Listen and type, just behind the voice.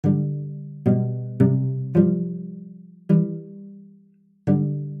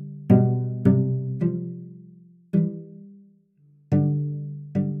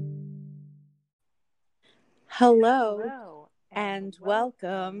Hello Hello and welcome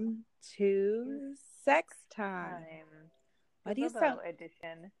welcome to Sex Time. time. Why do you Gababo sound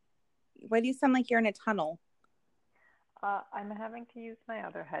edition. like you're in a tunnel? I'm having to use my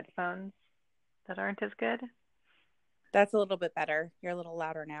other headphones that aren't as good. That's a little bit better. You're a little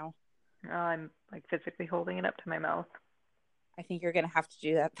louder now. I'm like physically holding it up to my mouth. I think you're going to have to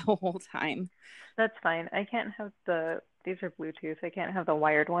do that the whole time. That's fine. I can't have these are Bluetooth. I can't have the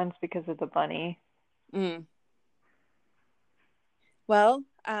wired ones because of the bunny. Mm. Well,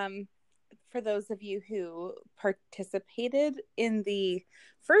 for those of you who participated in the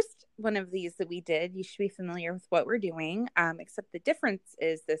first one of these that we did, you should be familiar with what we're doing. Except the difference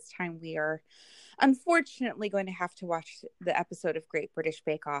is this time we are unfortunately going to have to watch the episode of Great British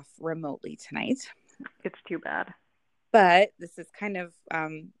Bake Off remotely tonight. It's too bad. But this is kind of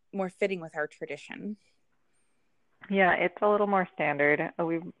more fitting with our tradition. Yeah, it's a little more standard.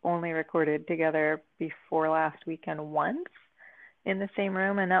 We've only recorded together before last weekend once in the same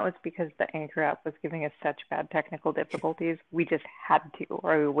room, and that was because the Anchor app was giving us such bad technical difficulties. We just had to,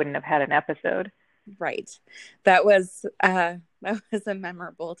 or we wouldn't have had an episode. Right. That was a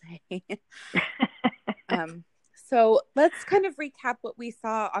memorable day. So let's kind of recap what we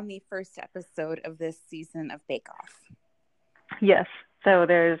saw on the first episode of this season of Bake Off. Yes. So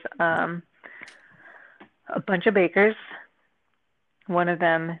there's a bunch of bakers. One of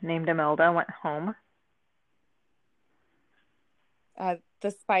them, named Imelda, went home. The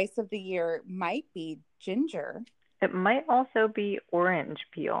spice of the year might be ginger. It might also be orange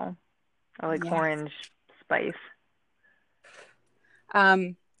peel, or like Yes. orange spice.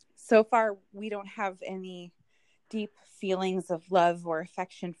 So far, we don't have any deep feelings of love or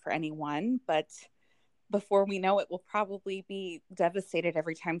affection for anyone, but before we know it, we'll probably be devastated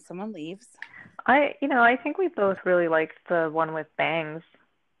every time someone leaves. I think we both really liked the one with bangs.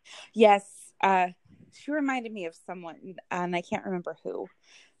 Yes. She reminded me of someone, and I can't remember who.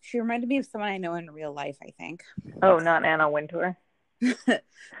 She reminded me of someone I know in real life, I think. Oh, not Anna Wintour.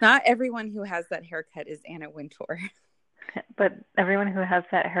 Not everyone who has that haircut is Anna Wintour. But everyone who has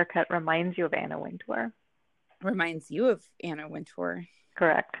that haircut reminds you of Anna Wintour. Reminds you of Anna Wintour.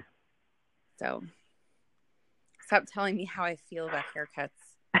 Correct. So stop telling me how I feel about haircuts.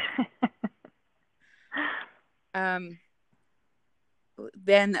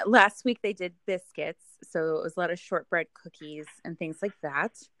 Then last week they did biscuits, so it was a lot of shortbread cookies and things like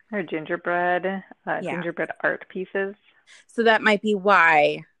that. Or gingerbread, gingerbread art pieces. So that might be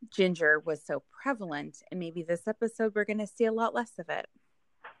why ginger was so prevalent, and maybe this episode we're going to see a lot less of it.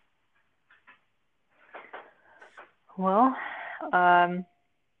 Well, I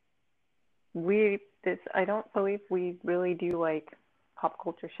don't believe we really do like pop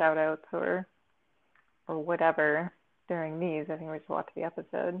culture shout outs or whatever during these. I think we just watch the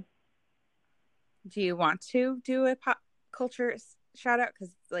episode. Do you want to do a pop culture shout out?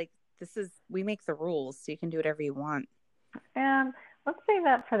 Because we make the rules, so you can do whatever you want. Let's save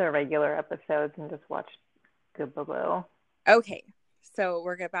that for the regular episodes and just watch Gababo. Okay, so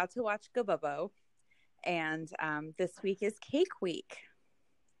we're about to watch Gababo, and this week is Cake Week.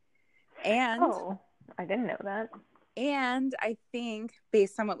 And I didn't know that. And I think,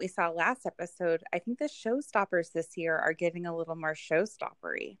 based on what we saw last episode, I think the showstoppers this year are getting a little more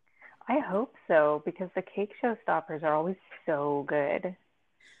showstoppery. I hope so, because the cake showstoppers are always so good.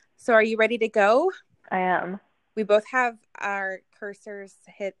 So are you ready to go? I am. We both have our cursors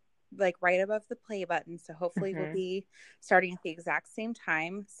hit like right above the play button. So hopefully we'll be starting at the exact same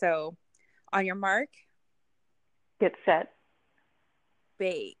time. So on your mark. Get set.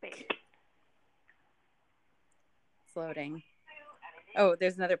 Bake. It's loading. Oh,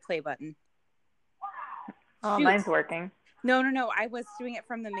 there's another play button. Oh, mine's working. No. I was doing it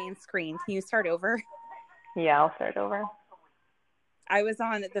from the main screen. Can you start over? Yeah, I'll start over. I was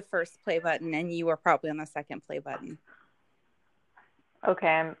on the first play button, and you were probably on the second play button.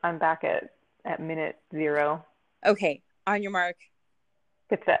 Okay, I'm back at minute 0. Okay, on your mark.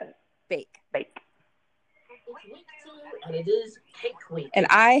 Get set. Bake. It's week 2, and it is Cake Week. And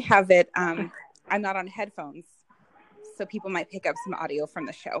I have it. I'm not on headphones, so people might pick up some audio from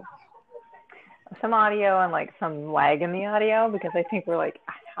the show. Some audio and like some lag in the audio because I think we're like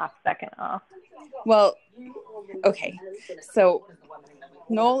a half second off. Well, okay. So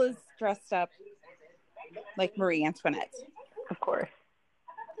Noel is dressed up like Marie Antoinette. Of course.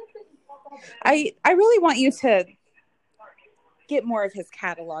 I really want you to get more of his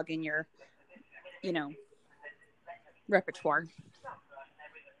catalog in your, repertoire.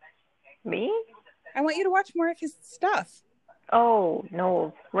 Me? I want you to watch more of his stuff. Oh,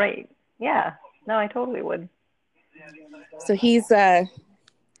 Noel, right. Yeah. No, I totally would. So he's, the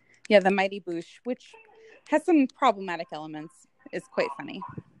Mighty Boosh, which Has some problematic elements. Is quite funny.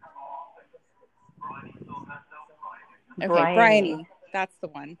 Okay, Bryony. That's the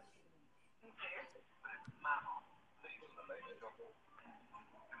one.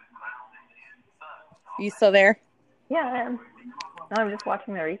 Are you still there? Yeah, I am. No, I'm just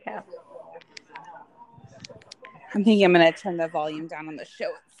watching the recap. I'm thinking I'm going to turn the volume down on the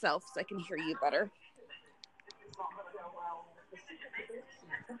show itself so I can hear you better.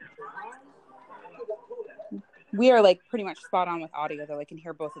 We are like pretty much spot on with audio, though. I can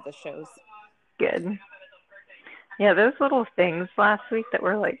hear both of the shows. Good. Yeah, those little things last week that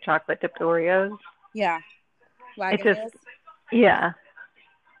were like chocolate dipped Oreos. Yeah. It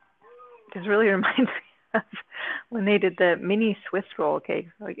just really reminds me of when they did the mini Swiss roll cake.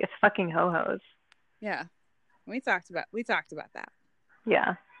 Like, it's fucking ho-hos. Yeah. We talked about that.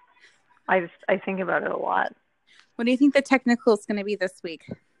 Yeah. I think about it a lot. What do you think the technical is going to be this week?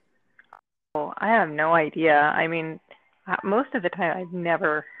 Well, I have no idea. I mean, most of the time I've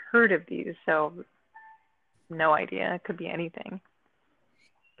never heard of these, so no idea. It could be anything.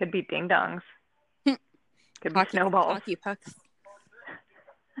 Could be ding-dongs. Could be snowballs. Hockey pucks.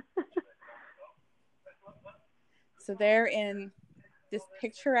 So they're in this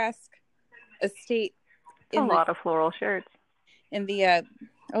picturesque estate. A lot of floral shirts. In the,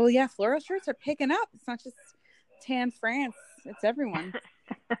 floral shirts are picking up. It's not just Tan France. It's everyone.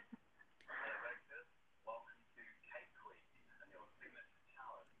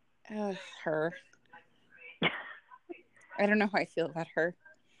 Her. I don't know how I feel about her.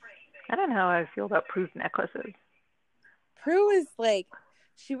 I don't know how I feel about Prue's necklaces. Prue is like,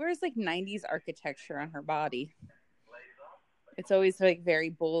 she wears like 90s architecture on her body. It's always like very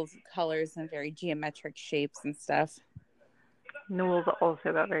bold colors and very geometric shapes and stuff. Newell's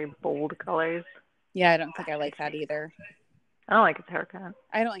also got very bold colors. Yeah, I don't think I like that either. I don't like his haircut.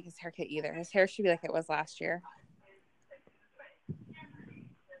 I don't like his haircut either. His hair should be like it was last year.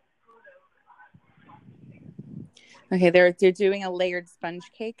 Okay, they're doing a layered sponge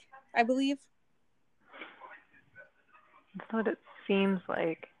cake, I believe. That's what it seems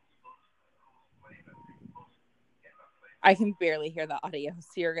like. I can barely hear the audio,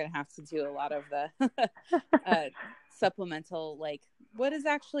 so you're going to have to do a lot of the supplemental, like, what is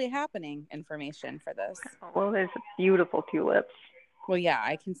actually happening information for this. Well, there's beautiful tulips. Well, yeah,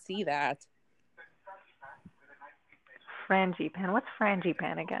 I can see that. Frangipan. What's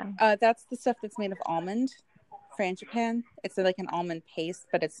frangipan again? That's the stuff that's made of almond. Frangipan. It's like an almond paste,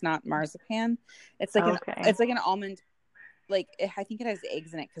 but it's not marzipan. It's like it's like an almond. Like I think it has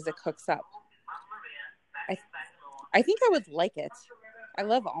eggs in it because it cooks up. I think I would like it. I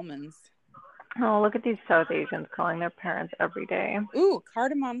love almonds. Oh, look at these South Asians calling their parents every day. Ooh,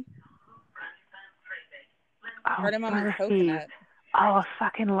 cardamom. Cardamom and coconut. Oh, I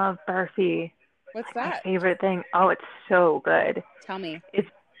fucking love burfi. What's that? My favorite thing. Oh, it's so good. Tell me. It's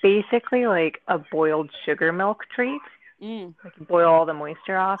basically like a boiled sugar milk treat. Like you boil all the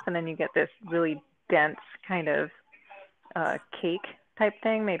moisture off, and then you get this really dense kind of cake type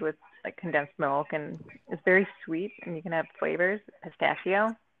thing made with like condensed milk, and it's very sweet, and you can have flavors.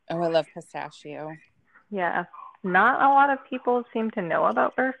 Pistachio. Oh, I love pistachio. Yeah. Not a lot of people seem to know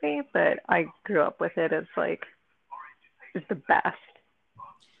about burfi, but I grew up with it as like, it's the best.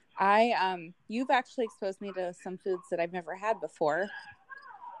 You've actually exposed me to some foods that I've never had before.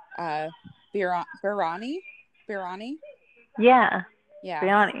 Biryani? Yeah. Yeah.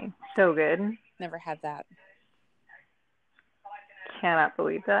 Biryani. So good. Never had that. Cannot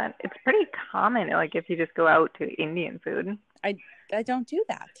believe that. It's pretty common, like if you just go out to Indian food. I don't do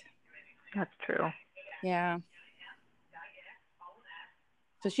that. That's true. Yeah.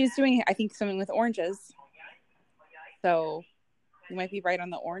 So she's doing, I think, something with oranges. So you might be right on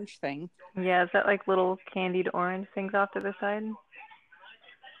the orange thing. Yeah, is that like little candied orange things off to the side?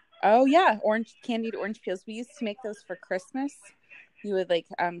 Oh yeah, candied orange peels. We used to make those for Christmas. You would like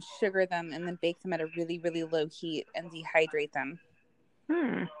sugar them and then bake them at a really, really low heat and dehydrate them.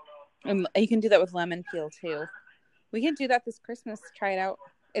 And you can do that with lemon peel too. We can do that this Christmas. Try it out.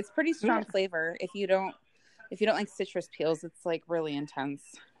 It's pretty strong flavor. If you don't like citrus peels, it's like really intense.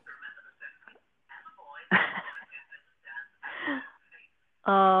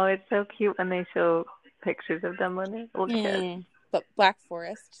 Oh, it's so cute when they show pictures of them when they're little kids. But Black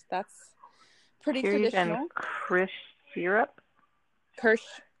Forest, that's pretty traditional. And Kirsch syrup.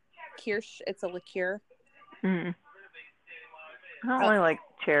 Kirsch, it's a liqueur. I don't really like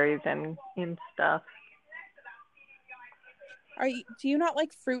cherries and in stuff. Do you not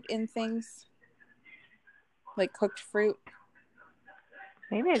like fruit in things? Like cooked fruit?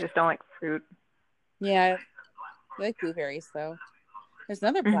 Maybe I just don't like fruit. Yeah. I like blueberries though. There's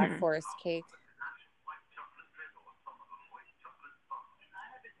another Black Forest cake.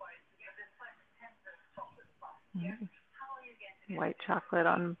 White chocolate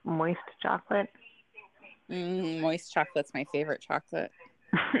on moist chocolate. Moist chocolate's my favorite chocolate.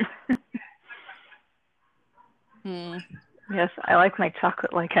 Yes, I like my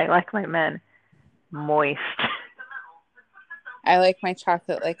chocolate like I like my men. Moist. I like my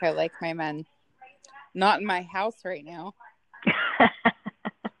chocolate like I like my men. Not in my house right now.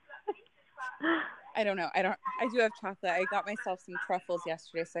 I don't know. I do have chocolate. I got myself some truffles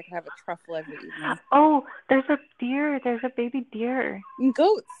yesterday so I could have a truffle every evening. Oh, there's a deer. There's a baby deer. And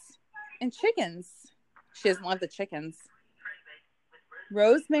goats. And chickens. She doesn't love the chickens.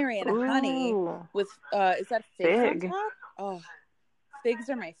 Rosemary and honey with, is that figs on top? Oh, figs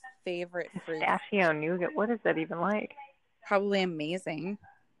are my favorite fruit. Pistachio nougat. What is that even like? Probably amazing.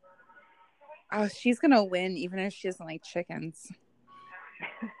 Oh, she's going to win even if she doesn't like chickens.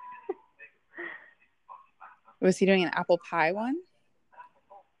 Was he doing an apple pie one?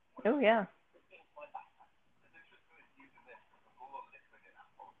 Oh, yeah.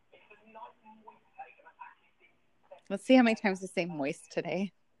 Let's see how many times I say moist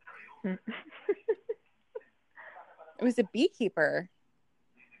today. It was a beekeeper.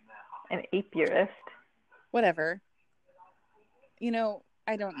 An apiarist. Whatever. You know,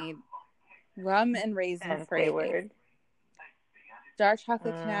 I don't need rum and raisins for a dark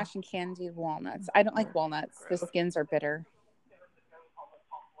chocolate ganache and candied walnuts. I don't like walnuts. The skins are bitter.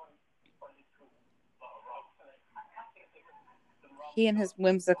 He and his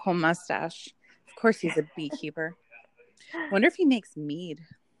whimsical mustache. Of course he's a beekeeper. Wonder if he makes mead.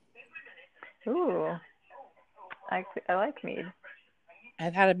 Ooh. I like mead.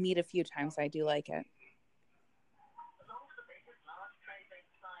 I've had a mead a few times. I do like it.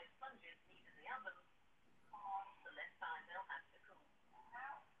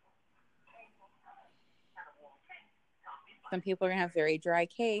 Some people are going to have very dry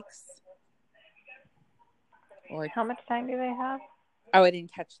cakes. Or how much time do they have? Oh, I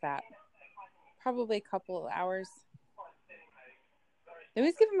didn't catch that. Probably a couple of hours. They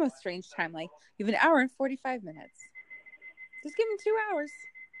always give them a strange time, like you have an hour and 45 minutes. Just give them 2 hours.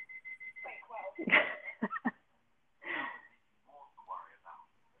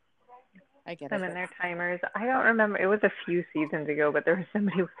 I get them it. And their timers. I don't remember. It was a few seasons ago, but there was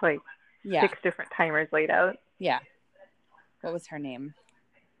somebody with like 6 different timers laid out. Yeah. What was her name?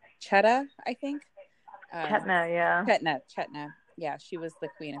 Chetta, I think. Chetna, yeah. Chetna. Yeah, she was the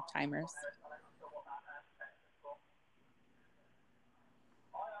queen of timers.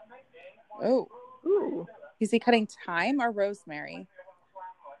 Oh. Ooh. Is he cutting thyme or rosemary?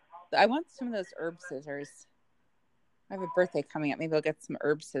 I want some of those herb scissors. I have a birthday coming up. Maybe I'll get some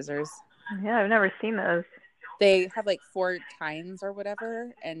herb scissors. Yeah, I've never seen those. They have like 4 tines or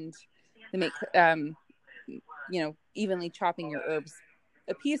whatever, and they make, evenly chopping your herbs.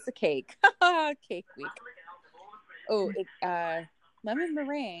 A piece of cake. Cake week. Oh, lemon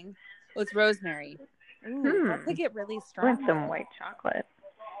meringue. Oh, it's rosemary. Ooh, that could get really strong. With some white chocolate.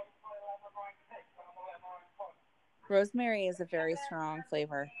 Rosemary is a very strong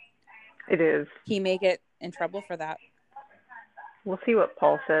flavor. It is. He may get in trouble for that. We'll see what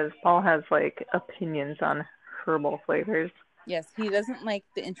Paul says. Paul has like opinions on herbal flavors. Yes, he doesn't like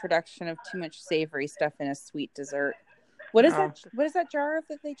the introduction of too much savory stuff in a sweet dessert. What is that? What is that jar of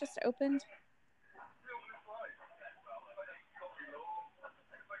that they just opened?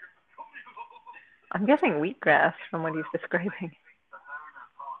 I'm guessing wheatgrass from what he's describing.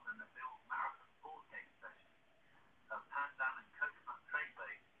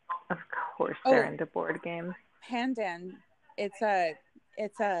 Of course, they're into board games. Pandan. It's a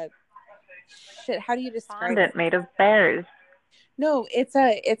shit. How do you describe it? Made of bears. No, it's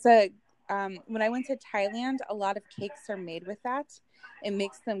a. When I went to Thailand, a lot of cakes are made with that. It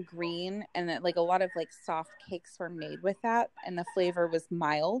makes them green, and like a lot of like soft cakes were made with that, and the flavor was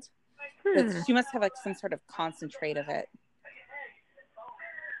mild. But she must have like some sort of concentrate of it.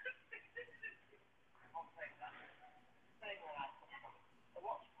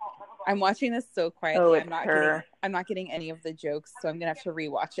 I'm watching this so quietly. I'm not getting any of the jokes, so I'm gonna have to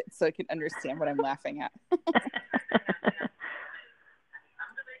rewatch it so I can understand what I'm laughing at.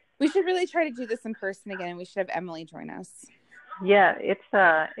 We should really try to do this in person again, and we should have Emily join us. Yeah, it's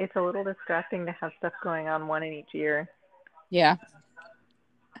a little distracting to have stuff going on one in each ear. Yeah.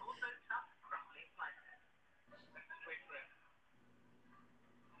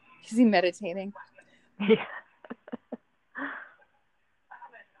 Is he meditating? Yeah.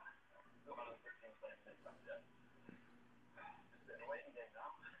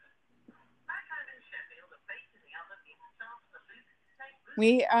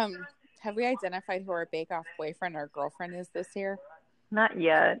 We have we identified who our bake-off boyfriend or girlfriend is this year? Not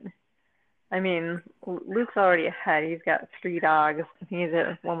yet. I mean, Luke's already ahead. He's got 3 dogs. He's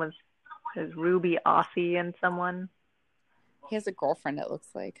a woman's his Ruby, Aussie, and someone. He has a girlfriend, it looks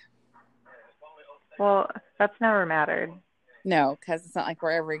like. Well, that's never mattered. No, because it's not like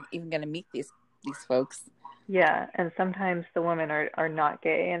we're ever even going to meet these folks. Yeah, and sometimes the women are not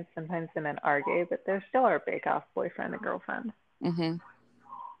gay, and sometimes the men are gay, but they're still our bake-off boyfriend and girlfriend. Mm-hmm.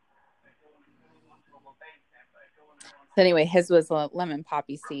 So anyway, his was a lemon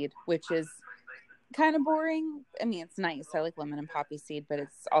poppy seed, which is kind of boring. I mean, it's nice. I like lemon and poppy seed, but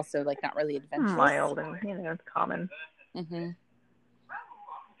it's also like not really adventurous. Mild and it's common. Mm-hmm.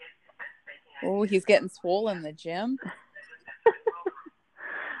 Oh, he's getting swole in the gym.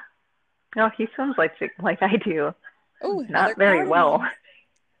 No, he swims like I do. Oh, not very cardamom. Well.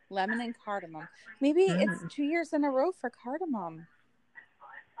 Lemon and cardamom. Maybe it's 2 years in a row for cardamom.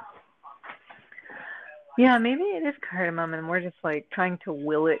 Yeah, maybe it is cardamom, and we're just like trying to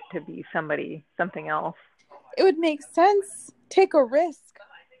will it to be something else. It would make sense. Take a risk.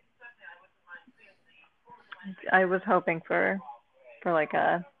 I was hoping for like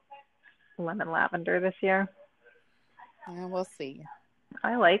a lemon lavender this year. Yeah, we'll see.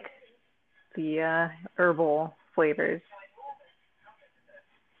 I like the herbal flavors.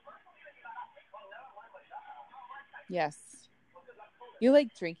 Yes. You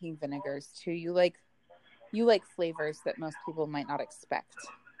like drinking vinegars too. You like flavors that most people might not expect.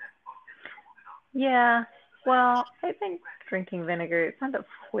 Yeah. Well, I think drinking vinegar, it's not a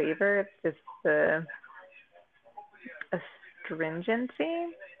flavor, it's just the astringency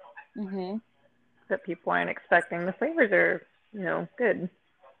that people aren't expecting. The flavors are, good.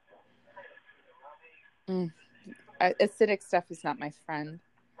 Acidic stuff is not my friend.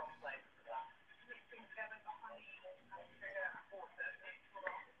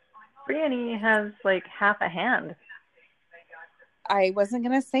 Brienne has like half a hand. I wasn't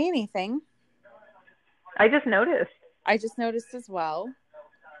going to say anything. I just noticed as well.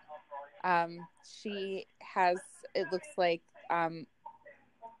 She has, it looks like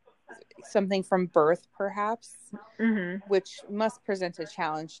something from birth, perhaps, which must present a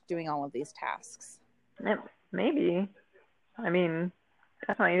challenge doing all of these tasks. Maybe. I mean,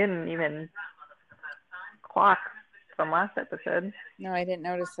 definitely didn't even clock from last episode. No, I didn't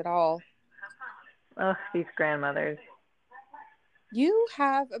notice at all. Ugh, these grandmothers. You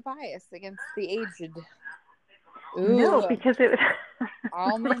have a bias against the aged. Ooh. No, because it was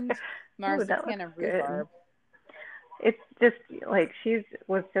almond, marzipan, and rhubarb. It's just like she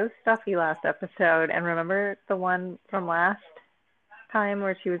was so stuffy last episode, and remember the one from last time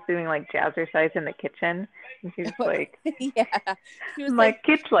where she was doing like jazzercise in the kitchen, and she's like, yeah, she was my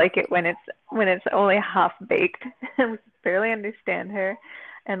kids like it when it's only half baked, and we barely understand her,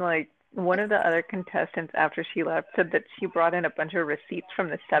 and like. One of the other contestants after she left said that she brought in a bunch of receipts from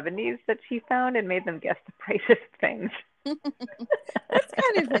the 70s that she found and made them guess the prices of things. That's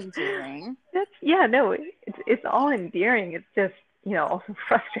kind of endearing. It's all endearing. It's just, also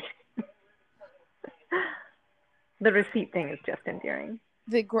frustrating. The receipt thing is just endearing.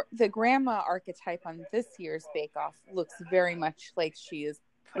 The grandma archetype on this year's Bake Off looks very much like she is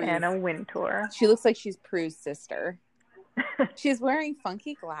Anna Wintour. She looks like she's Prue's sister. She's wearing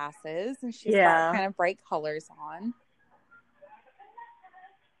funky glasses and she's got kind of bright colors on.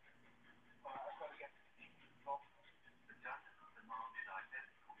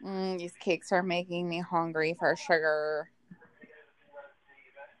 These cakes are making me hungry for sugar.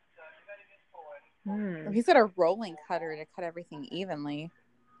 He's got a rolling cutter to cut everything evenly.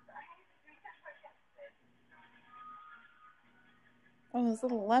 Oh, those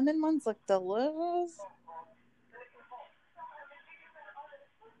little lemon ones look delicious.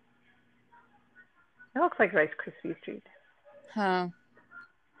 It looks like Rice Krispies treat. Huh.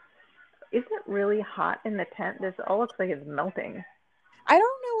 Isn't it really hot in the tent? This all looks like it's melting. I don't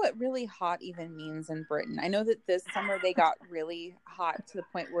know what really hot even means in Britain. I know that this summer they got really hot to the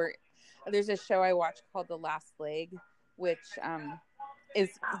point where there's a show I watch called The Last Leg, which is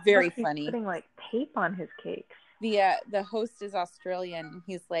very funny. He's putting like tape on his cakes. The host is Australian.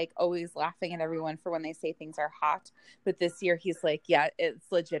 He's like always laughing at everyone for when they say things are hot. But this year he's like, yeah,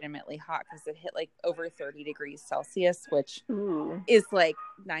 it's legitimately hot because it hit like over 30 degrees Celsius, which is like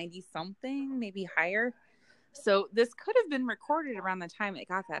 90 something, maybe higher. So this could have been recorded around the time it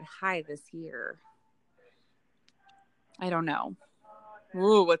got that high this year. I don't know.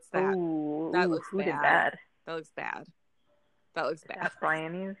 Ooh, what's that? That looks bad. Did that? That looks bad. That looks bad. That's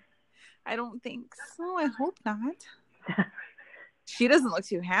Brian's. I don't think so. I hope not. She doesn't look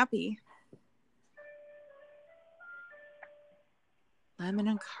too happy. Lemon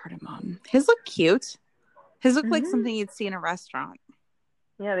and cardamom. His look cute. His look like something you'd see in a restaurant.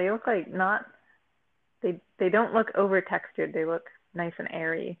 Yeah, they look like not. They don't look over textured. They look nice and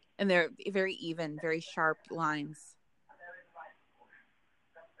airy. And they're very even, very sharp lines.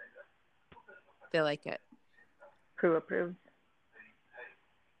 They like it. Prue approves.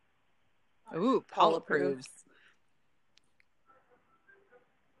 Ooh, Paul approves.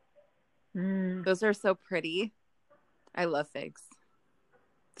 Those are so pretty. I love figs.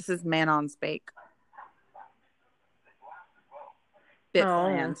 This is Manon's Bake.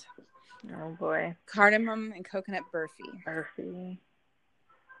 Bitland. Oh boy. Cardamom and coconut burfi. Burfi.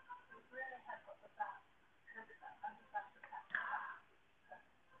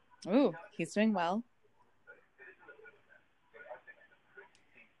 Ooh, he's doing well.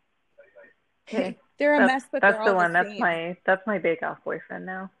 Hey, they're a mess, but they're all the same. That's my bake-off boyfriend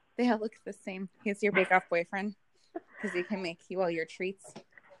now. They all look the same. He's your bake-off boyfriend because he can make you all your treats.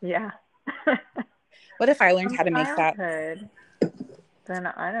 Yeah. What if I learned how to make that? Then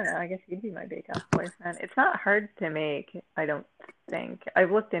I don't know. I guess you'd be my bake-off boyfriend. It's not hard to make, I don't think. I've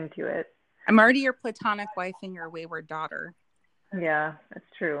looked into it. I'm already your platonic wife and your wayward daughter. Yeah, that's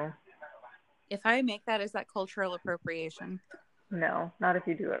true. If I make that, is that cultural appropriation? No, not if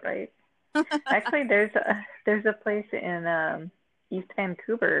you do it right. Actually, there's a place in East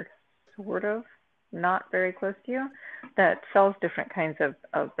Vancouver, sort of, not very close to you, that sells different kinds of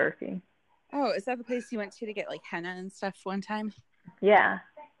burfi. Oh, is that the place you went to get like henna and stuff one time? Yeah.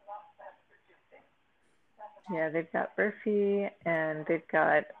 Yeah, they've got burfi and they've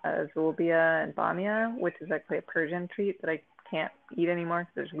got zulbia and bamia, which is actually a Persian treat that I can't eat anymore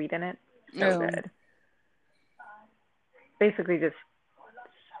because there's wheat in it. So good. Basically just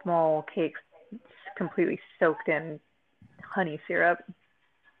small cakes completely soaked in honey syrup.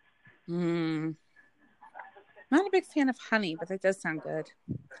 Not a big fan of honey, but it does sound good.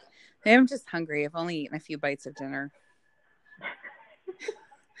 I'm just hungry. I've only eaten a few bites of dinner.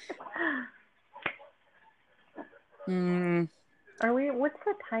 What's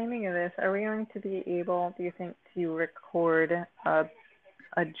the timing of this? Are we going to be able, do you think, to record a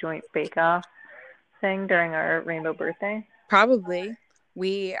joint bake-off thing during our rainbow birthday? Probably.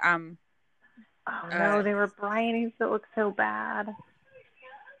 We no, they were brownies that look so bad.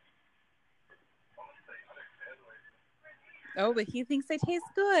 Oh, but he thinks they taste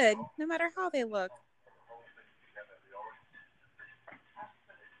good no matter how they look.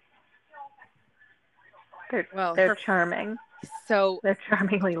 They're charming. So they're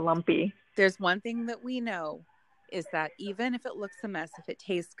charmingly lumpy. There's one thing that we know is that even if it looks a mess, if it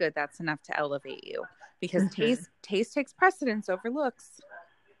tastes good, that's enough to elevate you because taste takes precedence over looks.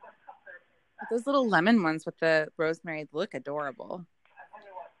 But those little lemon ones with the rosemary look adorable.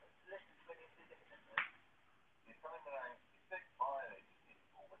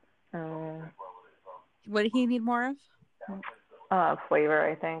 Oh. What did he need more of? Flavor,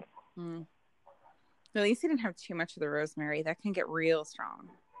 I think. At least he didn't have too much of the rosemary. That can get real strong.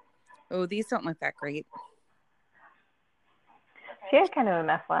 Oh, these don't look that great. She had kind of a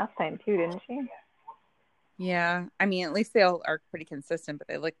mess last time too, didn't she? Yeah. I mean, at least they all are pretty consistent, but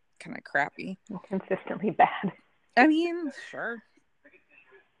they look kind of crappy. Consistently bad. I mean, sure.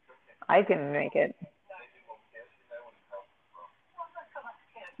 I can make it.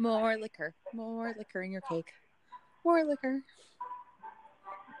 More liquor in your cake. More liquor.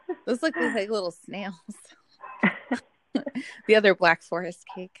 Those look like little snails. The other Black Forest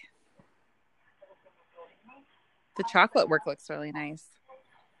cake. The chocolate work looks really nice.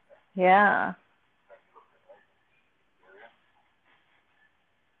 Yeah.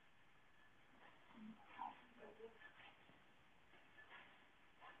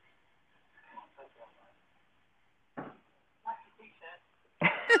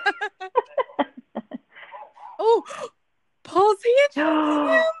 Oh, Paul's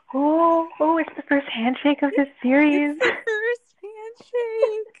handshake. Oh, it's the first handshake of this series. It's the first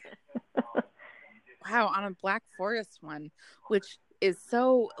handshake. Wow, on a Black Forest one, which is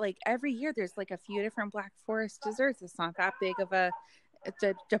so, like, every year there's like a few different Black Forest desserts. It's not that big of a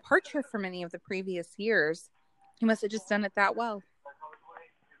departure from any of the previous years. He must have just done it that well.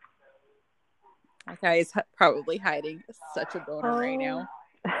 That guy is probably hiding such a boner right now.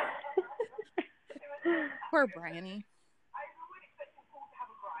 Poor Bryony.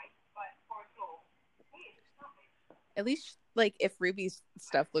 At least, like, if Ruby's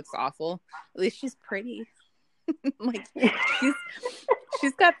stuff looks awful, at least she's pretty. Like,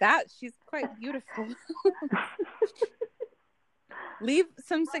 she's got that. She's quite beautiful. Leave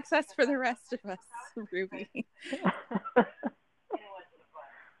some success for the rest of us, Ruby.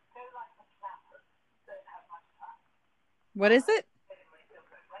 What is it?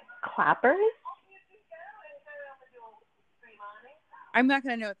 Clappers? I'm not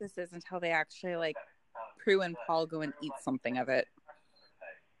going to know what this is until they actually, like, Prue and Paul go and eat something of it.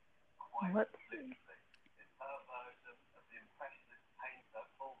 What?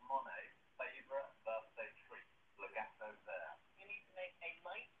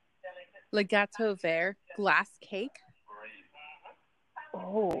 Le Gâteau Vert glass cake.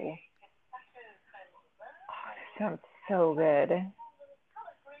 Oh. Oh, that sounds so good.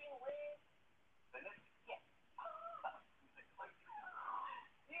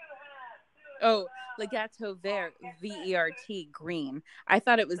 Oh, Le Gâteau Vert, V-E-R-T, green. I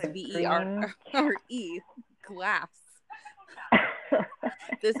thought it was V-E-R-R-E, glass.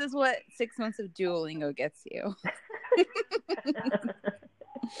 This is what 6 months of Duolingo gets you.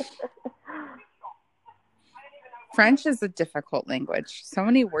 French is a difficult language. So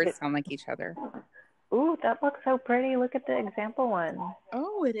many words sound like each other. Ooh, that looks so pretty. Look at the example one.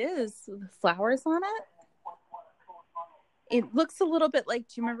 Oh, it is. The flowers on it? It looks a little bit like,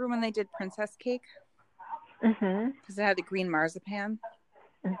 do you remember when they did princess cake? Mm-hmm. Because it had the green marzipan.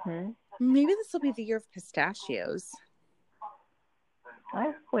 Mm-hmm. Maybe this will be the year of pistachios.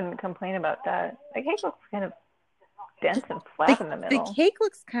 I wouldn't complain about that. The cake looks kind of dense and flat in the middle. The cake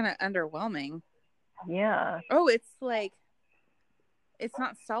looks kind of underwhelming. Yeah. Oh, it's like, it's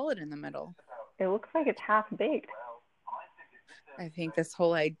not solid in the middle. It looks like it's half-baked. I think this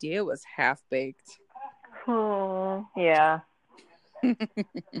whole idea was half-baked. Oh, yeah. It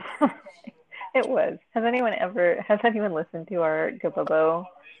was. Has anyone listened to our Gabobo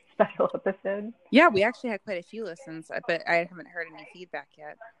special episode? Yeah, we actually had quite a few listens, but I haven't heard any feedback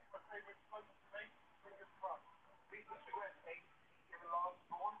yet.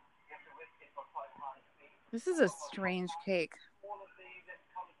 This is a strange cake.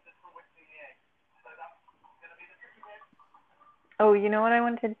 Oh, you know what I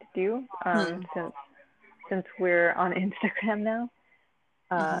wanted to do? Since we're on Instagram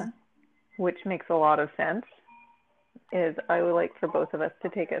now, which makes a lot of sense, is I would like for both of us to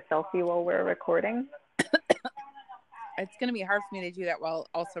take a selfie while we're recording. It's going to be hard for me to do that while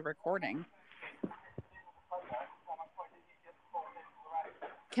also recording.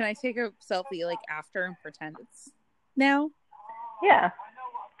 Can I take a selfie like after and pretend it's now? Yeah.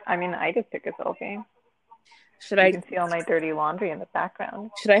 I mean, I just took a selfie. You can see all my dirty laundry in the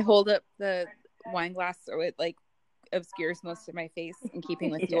background. Should I hold up the wine glass so it like obscures most of my face in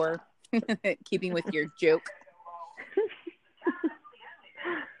keeping with your joke?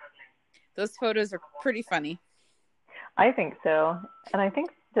 Those photos are pretty funny. I think so. And I think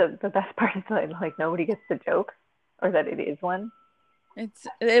the best part is that like nobody gets the joke or that it is one.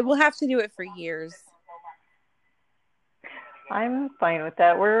 It will have to do it for years. I'm fine with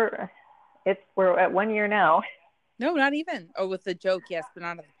that. We're at 1 year now. No, not even. Oh, with the joke, yes, but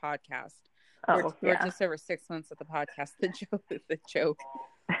not of the podcast. Oh, we're just over 6 months of the podcast. The joke.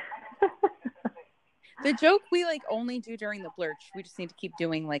 The joke we like only do during the blurch. We just need to keep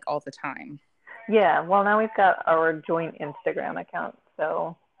doing like all the time. Yeah. Well, now we've got our joint Instagram account,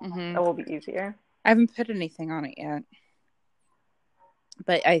 so that will be easier. I haven't put anything on it yet,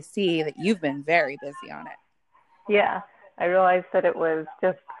 but I see that you've been very busy on it. Yeah. I realized that it was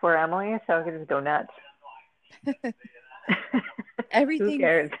just for Emily, so I could just go nuts. Everything. Who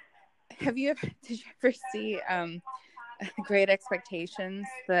cares? Did you ever see Great Expectations,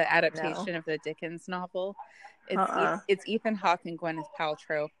 the adaptation of the Dickens novel? It's Ethan Hawke and Gwyneth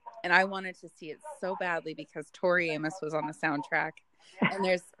Paltrow, and I wanted to see it so badly because Tori Amos was on the soundtrack. And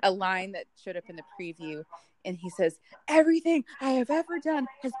there's a line that showed up in the preview, and he says, "Everything I have ever done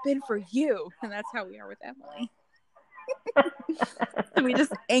has been for you," and that's how we are with Emily. And we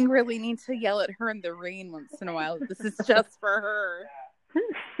just angrily need to yell at her in the rain once in a while. This is just for her.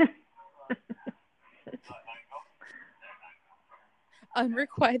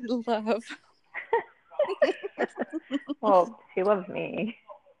 Unrequited love. Well, she loves me.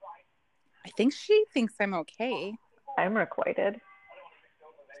 I think she thinks I'm okay. I'm requited.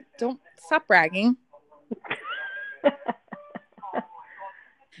 Don't stop bragging.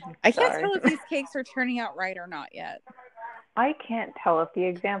 I can't tell if these cakes are turning out right or not yet. I can't tell if the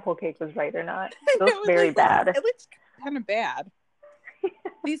example cake was right or not. It looks very bad. It looks kind of bad.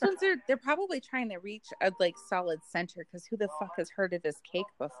 These ones they're probably trying to reach a like solid center because who the fuck has heard of this cake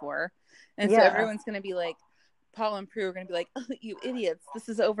before? And so everyone's going to be like, Paul and Prue are going to be like, "Oh, you idiots, this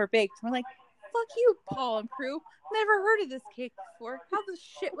is overbaked." And we're like, "Fuck you, Paul and Prue. Never heard of this cake before. How the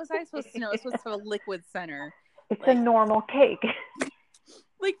shit was I supposed to know it's supposed to have a liquid center? It's a normal cake."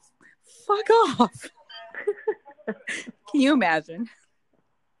 Like, fuck off. Can you imagine?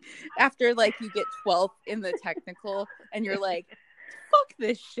 After, like, you get 12th in the technical, and you're like, fuck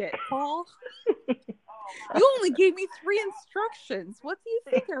this shit, Paul. You only gave me 3 instructions. What do you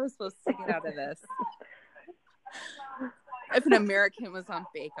think I was supposed to get out of this? If an American was on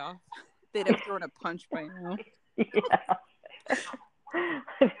Bake Off, they'd have thrown a punch by now. Yeah. I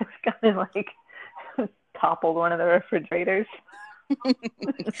just kind of like toppled one of the refrigerators.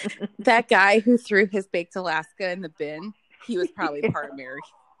 That guy who threw his baked Alaska in the bin, he was probably part American.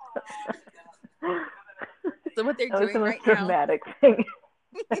 So what they're doing right now, dramatic thing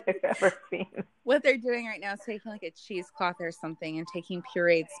I've ever seen. What they're doing right now is taking like a cheesecloth or something and taking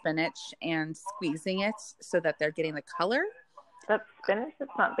pureed spinach and squeezing it so that they're getting the color. That's spinach?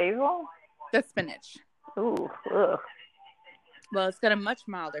 It's not basil? That's spinach. Ooh, ugh. Well, it's got a much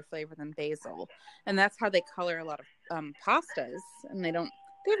milder flavor than basil, and that's how they color a lot of pastas. And they have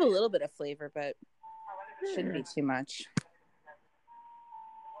a little bit of flavor, but shouldn't be too much.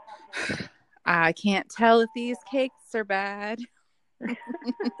 I can't tell if these cakes are bad. So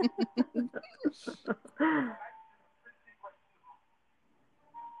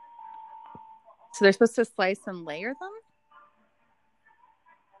they're supposed to slice and layer them?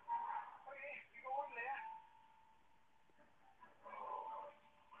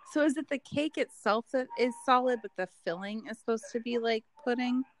 So is it the cake itself that is solid, but the filling is supposed to be like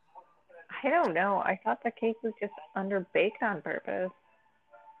pudding? I don't know. I thought the cake was just under-baked on purpose.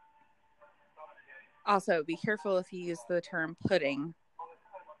 Also, be careful if you use the term pudding.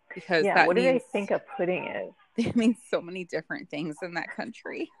 Because yeah, that what means, do they think a pudding is? It means so many different things in that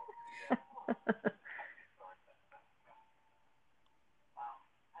country.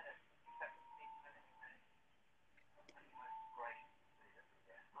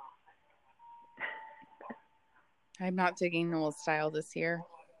 I'm not digging Noel's style this year.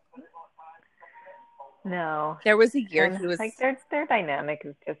 No. There was a year and he was like their dynamic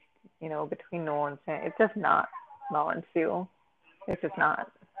is just, between Noel and Sam. It's just not Mel and Sue. It's just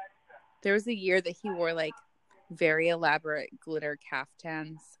not. There was a year that he wore like very elaborate glitter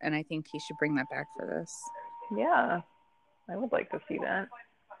caftans, and I think he should bring that back for this. Yeah. I would like to see that.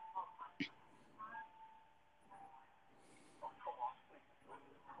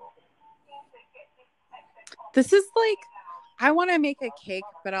 This is like, I want to make a cake,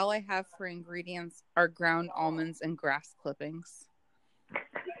 but all I have for ingredients are ground almonds and grass clippings.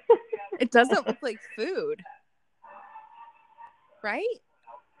 It doesn't look like food. Right?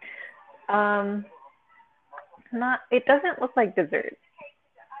 It doesn't look like dessert.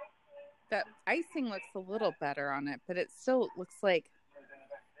 That icing looks a little better on it, but it still looks like...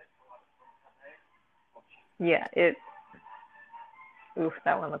 Yeah, oof,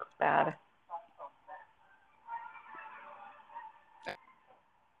 that one looks bad.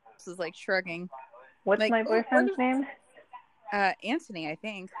 This is like shrugging. What's like, my boyfriend's name? Anthony, I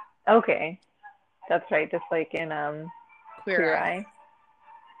think. Okay. That's right, just like in Queer Eye.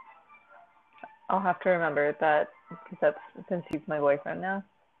 I'll have to remember that because since he's my boyfriend now.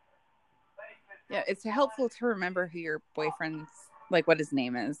 Yeah, it's helpful to remember who your boyfriend's, like what his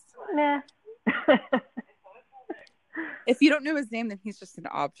name is. Nah. If you don't know his name, then he's just an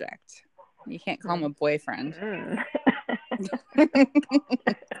object. You can't call him a boyfriend.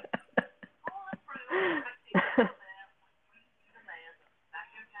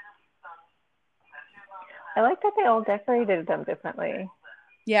 I like that they all decorated them differently.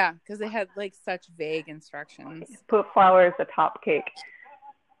 Yeah, because they had like such vague instructions. Put flowers atop cake.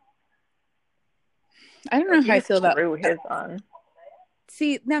 I don't know how I feel about his on.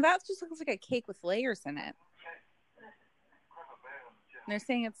 See, now that just looks like a cake with layers in it. And they're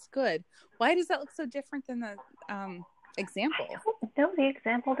saying it's good. Why does that look so different than the example? No, the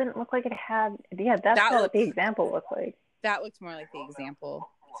example didn't look like it had. Yeah, that's what the example looked like. That looked more like the example.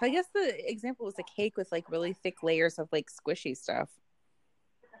 So I guess the example was a cake with like really thick layers of like squishy stuff.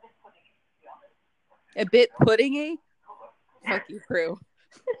 A bit puddingy? Fuck you, Prue.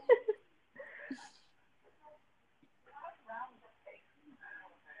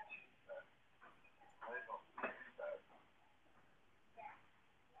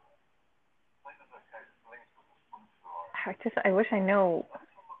 I wish I know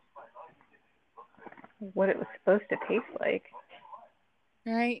what it was supposed to taste like.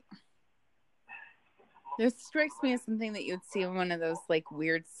 Right. This strikes me as something that you'd see in one of those like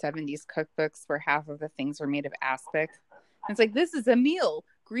weird 70s cookbooks where half of the things are made of aspic. And it's like, this is a meal.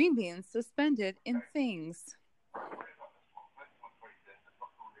 Green beans suspended in things.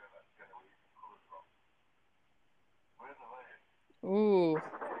 Ooh.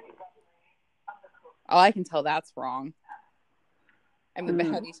 Oh, I can tell that's wrong. I mean, but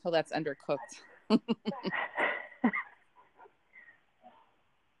how do you tell that's undercooked?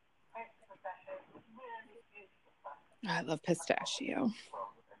 I love pistachio.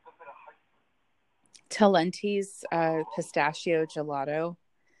 Talenti's pistachio gelato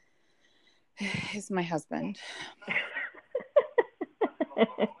is my husband.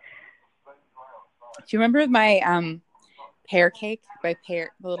 Do you remember my pear cake, the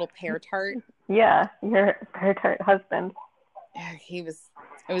little pear tart? Yeah, your pear tart husband. Yeah, it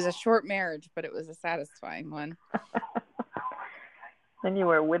was a short marriage, but it was a satisfying one. Then you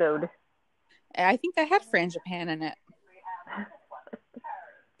were widowed. I think that had frangipane in it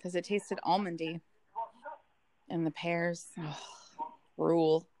because it tasted almondy. And the pears,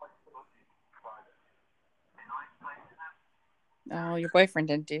 rule. Oh, your boyfriend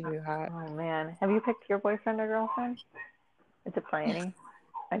didn't do too hot. Oh man, have you picked your boyfriend or girlfriend? Is it Bryony?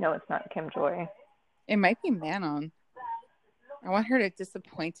 I know it's not Kim Joy. It might be Manon. I want her to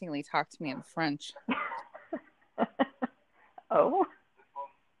disappointingly talk to me in French. Oh?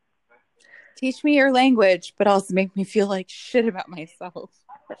 Teach me your language, but also make me feel like shit about myself.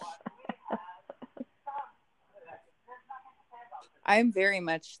 I'm very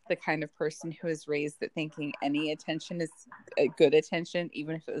much the kind of person who is raised that thinking any attention is a good attention,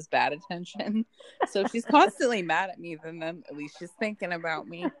 even if it was bad attention. So if she's constantly mad at me, then at least she's thinking about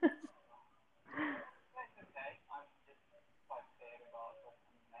me.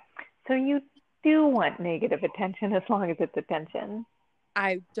 So you do want negative attention as long as it's attention.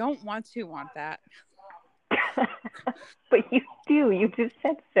 I don't want that. But you do. You just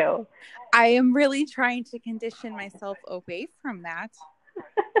said so. I am really trying to condition myself away from that.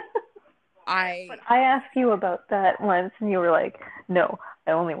 But I asked you about that once, and you were like, "No,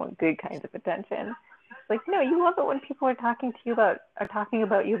 I only want good kinds of attention." It's like, no, you love it when people are talking about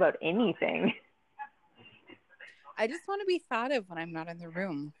you about anything. I just want to be thought of when I'm not in the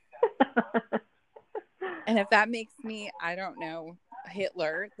room. And if that makes me, I don't know,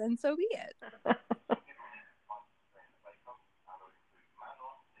 Hitler, then so be it.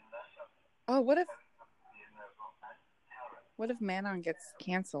 Oh, what if Manon gets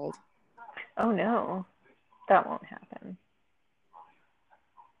canceled? Oh no, that won't happen.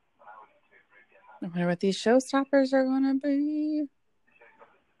 I wonder what these showstoppers are going to be.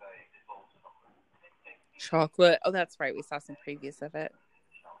 Chocolate. Oh, that's right. We saw some previews of it.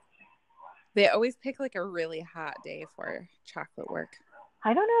 They always pick like a really hot day for chocolate work.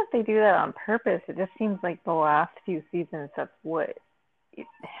 I don't know if they do that on purpose. It just seems like the last few seasons, that's what it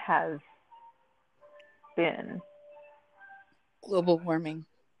has been. Global warming.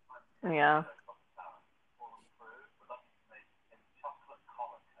 Yeah.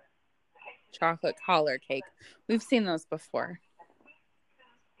 Chocolate collar cake. We've seen those before.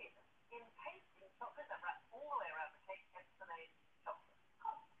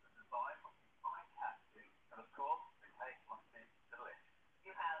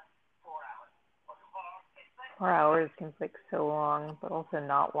 Four hours seems like so long, but also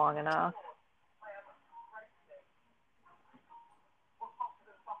not long enough.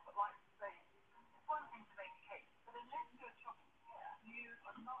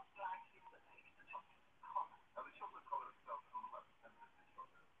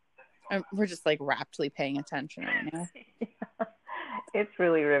 We're just like raptly paying attention right now. It's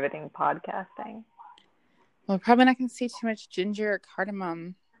really riveting podcasting. Well, probably not going to see too much ginger or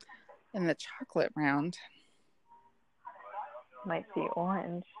cardamom in the chocolate round. Might see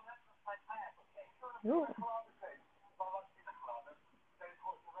orange. Ooh.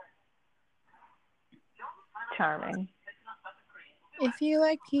 Charming. If you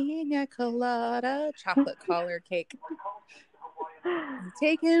like pina colada, chocolate collar cake.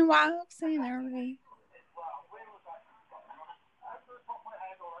 Taking walks in the rain.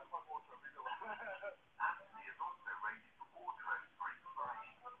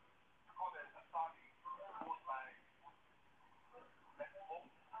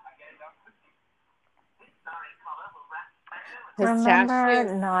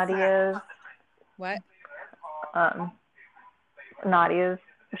 Remember Nadia's? What? Nadia's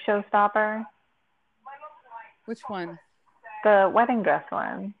showstopper? Which one? The wedding dress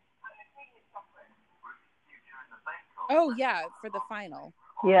one. Oh, yeah, for the final.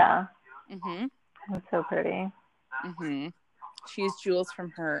 Yeah. Mm-hmm. That's so pretty. Mm-hmm. She used jewels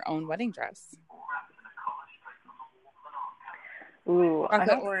from her own wedding dress. Ooh, Chocolate I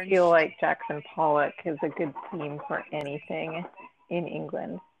don't orange. feel like Jackson Pollock is a good theme for anything in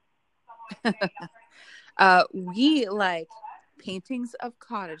England. We like paintings of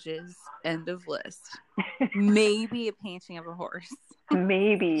cottages, end of list. Maybe a painting of a horse.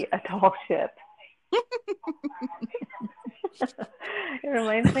 Maybe a tall ship. It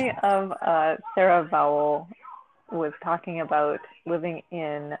reminds me of Sarah Vowell was talking about living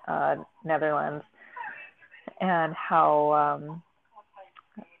in Netherlands and how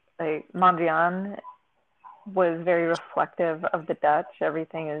like Mondrian was very reflective of the Dutch.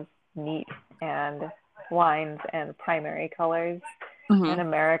 Everything is neat and lines and primary colors. Mm-hmm. And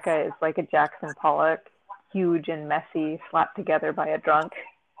America is like a Jackson Pollock, huge and messy, slapped together by a drunk.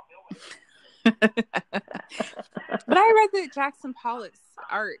 But I read that Jackson Pollock's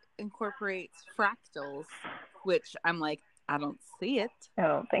art incorporates fractals, which I'm like, I don't see it. I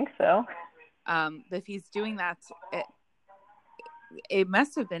don't think so. But if he's doing that, it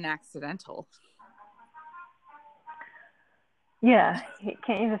must have been accidental. Yeah,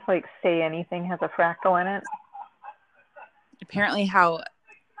 can't you just like say anything has a fractal in it? Apparently, how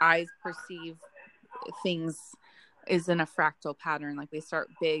eyes perceive things is in a fractal pattern. Like they start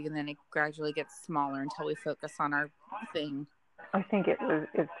big and then it gradually gets smaller until we focus on our thing. I think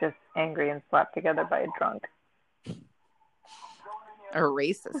it's just angry and slapped together by a drunk. A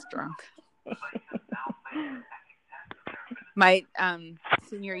racist drunk. My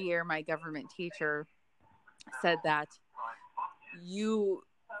senior year, my government teacher said that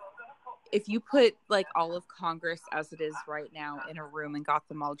if you put like all of Congress as it is right now in a room and got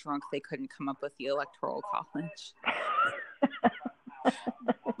them all drunk, they couldn't come up with the Electoral College.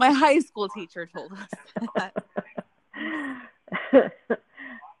 My high school teacher told us that.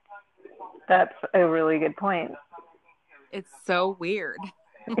 That's a really good point. It's so weird.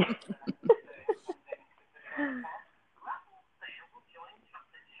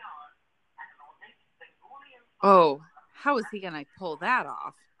 Oh, how is he going to pull that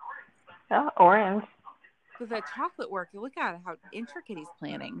off? Orange. With that chocolate work, look at how intricate he's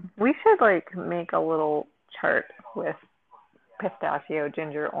planning. We should like make a little chart with pistachio,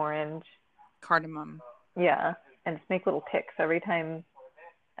 ginger, orange, cardamom. Yeah, and just make little ticks every time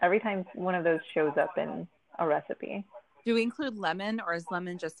one of those shows up in a recipe. Do we include lemon, or is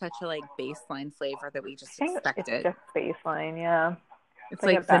lemon just such a like baseline flavor that we just expect it? It's just baseline, yeah. It's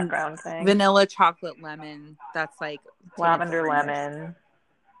like a background thing. Vanilla chocolate lemon. That's like lavender lemon.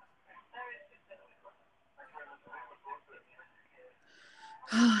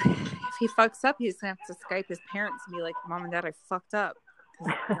 If he fucks up, he's gonna have to Skype his parents and be like, "Mom and Dad, I fucked up."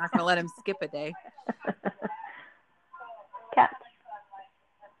 Because I'm not gonna let him skip a day. Cat.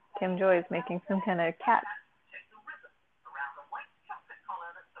 Kim Joy is making some kind of cat.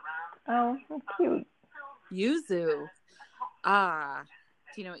 Oh, cute. Yuzu. Ah,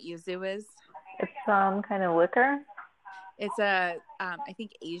 do you know what yuzu is? It's some kind of liquor. It's a, I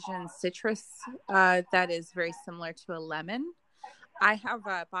think, Asian citrus that is very similar to a lemon. I have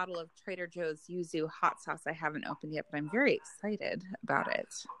a bottle of Trader Joe's yuzu hot sauce I haven't opened yet, but I'm very excited about it.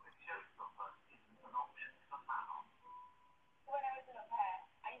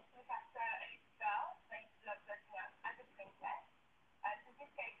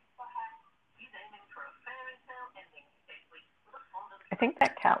 I think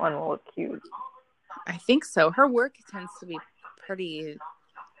that cat one will look cute. I think so. Her work tends to be pretty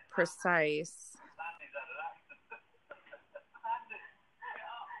precise.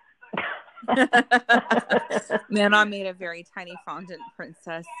 Nana made a very tiny fondant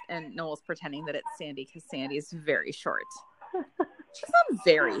princess, and Noel's pretending that it's Sandy because Sandy is very short. She's not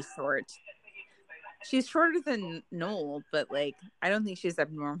very short. She's shorter than Noel, but like I don't think she's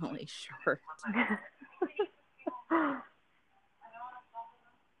abnormally short.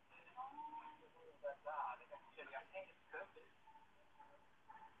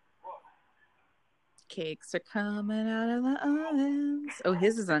 Cakes are coming out of the ovens. Oh,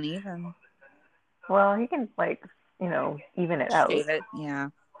 his is uneven. Well, he can even it out. Shave it, yeah.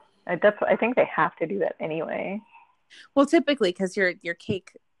 I think they have to do that anyway. Well, typically because your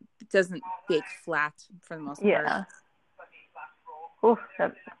cake doesn't bake flat for the most part. Yeah. Oh,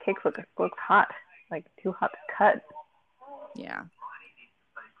 that cake looks hot. Like too hot to cut. Yeah.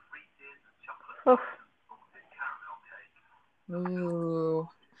 Oof. Ooh.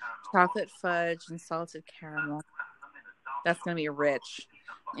 Chocolate fudge and salted caramel. That's going to be rich.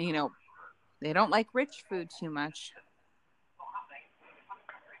 And, they don't like rich food too much.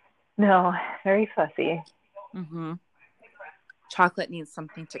 No, very fussy. Mm-hmm. Chocolate needs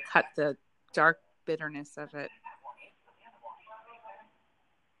something to cut the dark bitterness of it.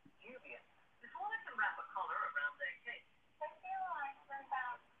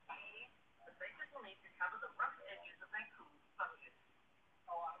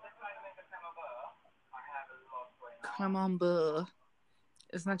 Camembert.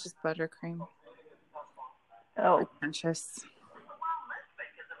 It's not just buttercream. Oh. Pretentious.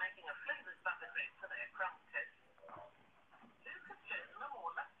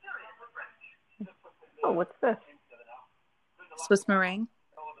 Oh, what's this? Swiss meringue.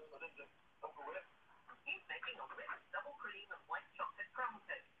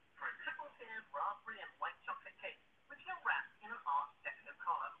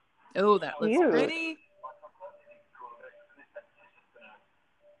 Oh, that looks Cute. pretty.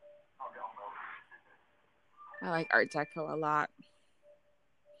 I like Art Deco a lot.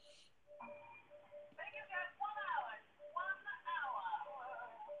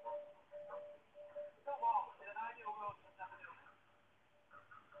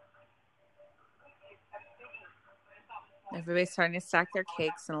 Everybody's starting to stack their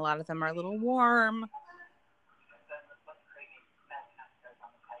cakes, and a lot of them are a little warm.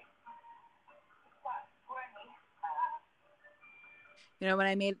 You know, when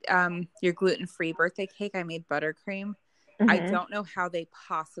I made your gluten-free birthday cake, I made buttercream. I don't know how they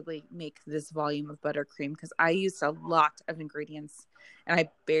possibly make this volume of buttercream because I used a lot of ingredients and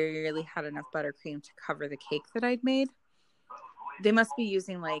I barely had enough buttercream to cover the cake that I'd made. They must be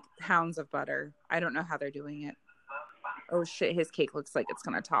using like pounds of butter. I don't know how they're doing it. Oh shit, his cake looks like it's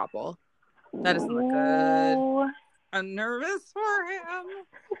gonna topple. That doesn't look good. I'm nervous for him.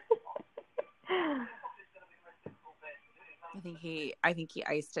 I think he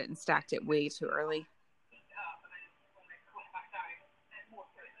iced it and stacked it way too early.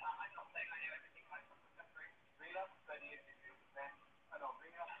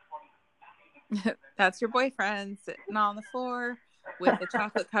 That's your boyfriend sitting on the floor with a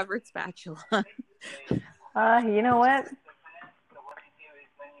chocolate covered spatula. You know what?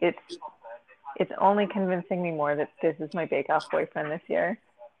 It's only convincing me more that this is my bake-off boyfriend this year.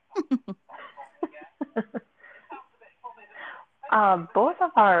 Both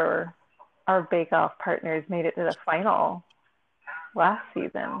of our bake-off partners made it to the final last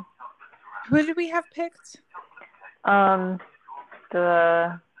season. Who did we have picked? The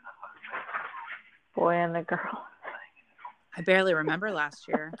boy and the girl. I barely remember last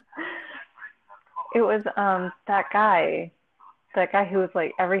year. It was that guy who was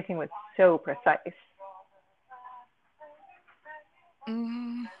like, everything was so precise.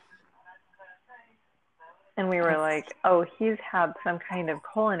 And we were like, oh, he's had some kind of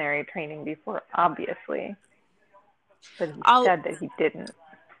culinary training before, obviously. But he said that he didn't.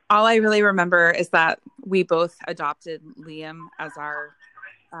 All I really remember is that we both adopted Liam as our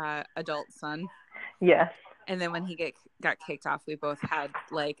adult son. Yes. And then when he got kicked off, we both had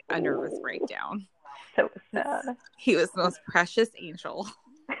like a nervous breakdown. So sad. He was the most precious angel.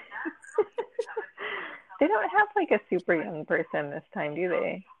 They don't have like a super young person this time, do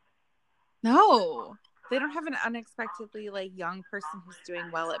they? No. They don't have an unexpectedly like young person who's doing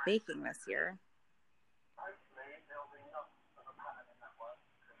well at baking this year.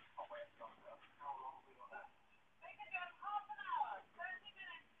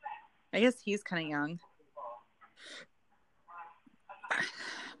 I guess he's kind of young.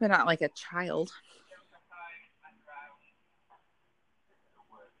 But not like a child.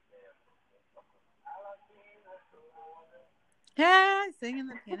 Yeah, singing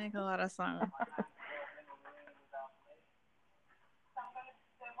the Pina Colada song.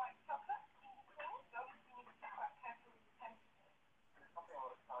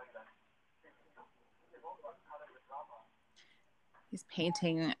 He's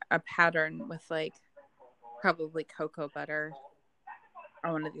painting a pattern with like probably cocoa butter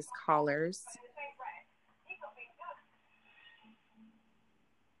on one of these collars.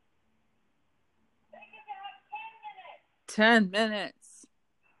 Ten minutes.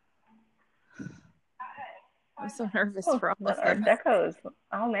 I'm so nervous for all of them. Art Decos.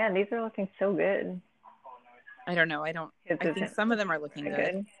 Oh man, these are looking so good. I don't know. I think some of them are looking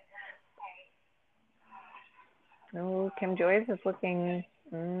good. Oh, Kim Joyce is looking.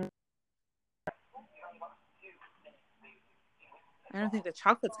 I don't think the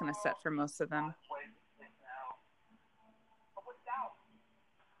chocolate's going to set for most of them.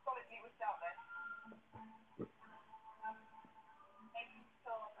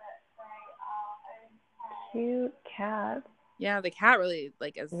 Cute cat. Yeah, the cat really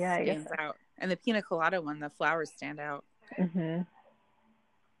stands out. And the Pina Colada one, the flowers stand out. Mm-hmm.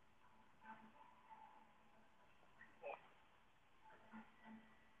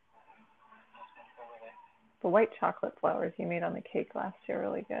 The white chocolate flowers you made on the cake last year were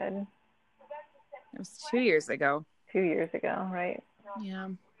really good. It was 2 years ago. 2 years ago, right? Yeah.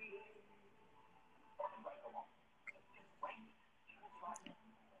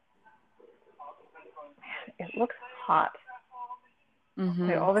 It looks hot. Mm-hmm.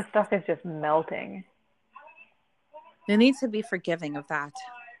 Like, all this stuff is just melting. They need to be forgiving of that.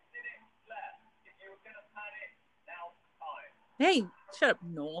 Hey, shut up,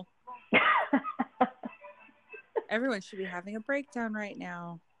 Noel. Everyone should be having a breakdown right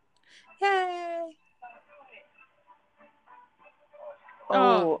now. Yay!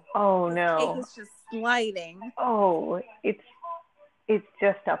 Oh no. The cake is just sliding. Oh, it's it's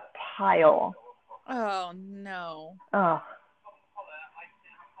just a pile. Oh, no. Oh.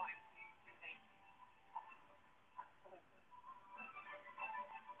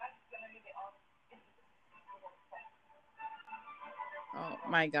 Oh,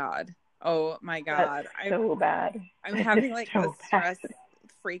 my God. Oh, my God. That's so bad. I'm having like so a stress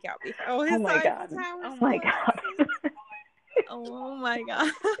freak out. Oh, his my Eiffel God. Tower. Oh, my God. Oh, my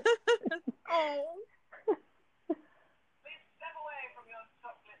God. Oh.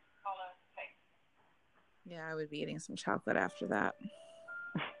 Yeah, I would be eating some chocolate after that.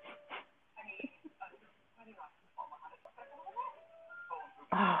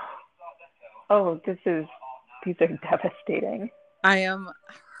 Oh, these are devastating. I am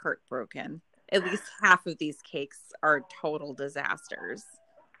heartbroken. At least half of these cakes are total disasters.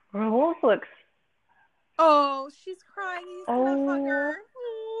 Rose looks. Oh, she's crying. He's gonna hug her.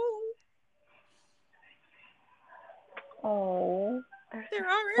 Oh. They're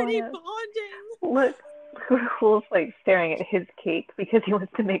already bonding. Look, Raul's like staring at his cake because he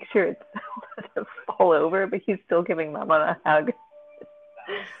wants to make sure it doesn't fall over, but he's still giving Mama a hug.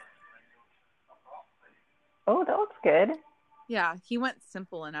 Oh, that looks good. Yeah, he went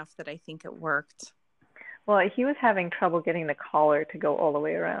simple enough that I think it worked. Well, he was having trouble getting the collar to go all the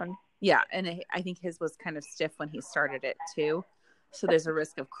way around. Yeah, and I think his was kind of stiff when he started it too. So there's a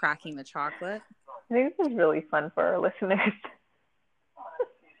risk of cracking the chocolate. I think this is really fun for our listeners.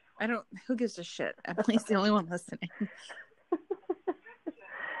 Who gives a shit? Emily's the only one listening.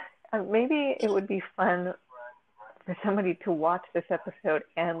 Maybe it would be fun for somebody to watch this episode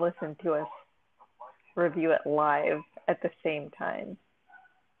and listen to us review it live at the same time.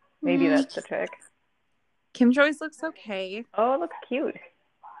 Maybe that's the trick. Kim Joy's looks okay. Oh, it looks cute.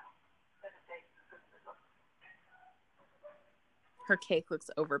 Her cake looks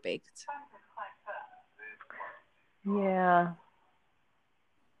overbaked. Yeah.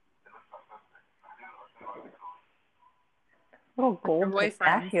 Little gold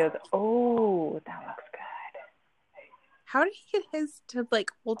pistachios. Oh, that looks good. How did he get his to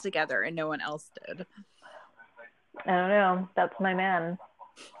like hold together and no one else did? I don't know. That's my man,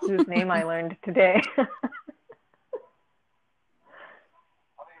 whose name I learned today.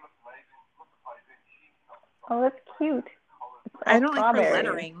 Oh, that's cute. I don't like her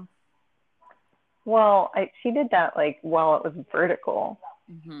lettering. Well, she did that like while it was vertical.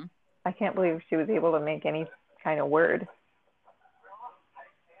 Mm-hmm. I can't believe she was able to make any kind of word.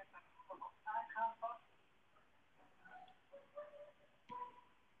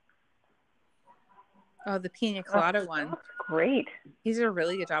 Oh, the pina colada one. That looks great. He did a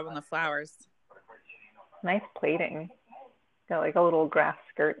really good job on the flowers. Nice plating. Got like a little grass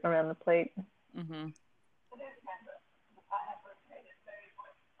skirt around the plate. Mm-hmm.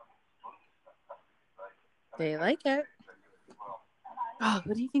 They like it. Oh,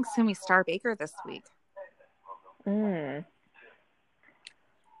 what do you think's gonna be Star Baker this week? I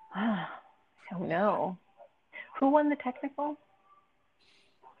don't know. Who won the technical?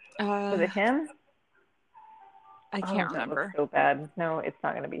 Was it him? I can't remember. That looks so bad. No, it's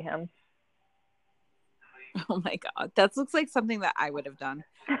not going to be him. Oh my God. That looks like something that I would have done.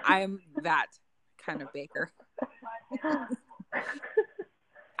 I'm that kind of baker.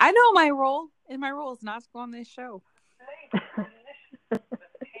 I know my role. And my role is not to go on this show. At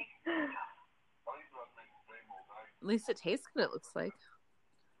least it tastes good, it looks like.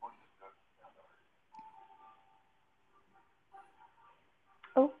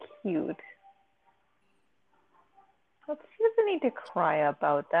 Oh, cute. She doesn't need to cry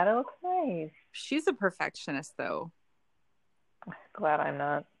about that. It looks nice. She's a perfectionist, though. Glad I'm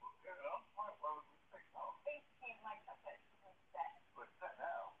not.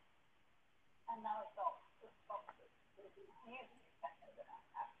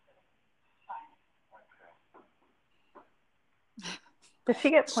 Does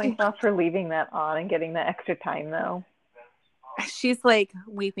she get points off for leaving that on and getting that extra time, though? She's like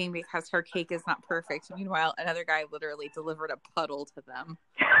weeping because her cake is not perfect. Meanwhile, another guy literally delivered a puddle to them.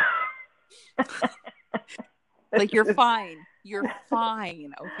 Like, you're fine. You're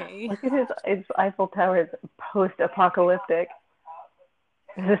fine, okay? Look at his Eiffel Tower is post-apocalyptic.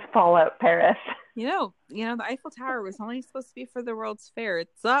 This is Fallout Paris. You know, the Eiffel Tower was only supposed to be for the World's Fair.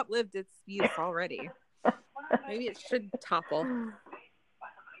 It's outlived its use already. Maybe it should topple.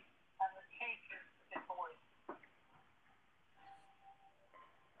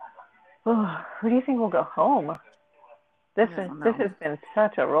 Oh, who do you think will go home? This has been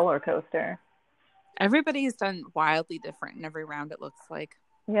such a roller coaster. Everybody's done wildly different in every round, it looks like.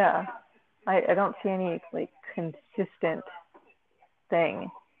 Yeah. I don't see any like consistent thing.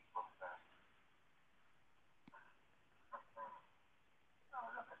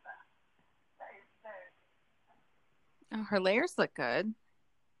 Oh, her layers look good.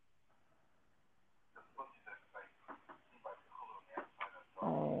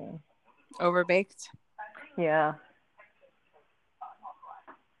 Oh. Overbaked. Yeah.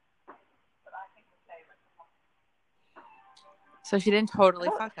 So she didn't totally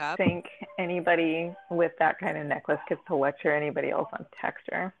I fuck don't up. think anybody with that kind of necklace gets to lecture anybody else on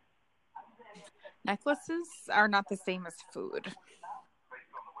texture. Necklaces are not the same as food.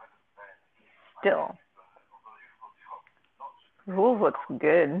 Still. Rules looks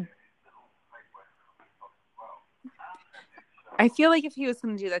good. I feel like if he was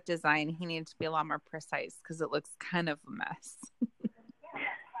going to do that design, he needed to be a lot more precise because it looks kind of a mess.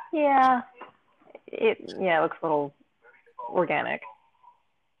 Yeah. It looks a little organic.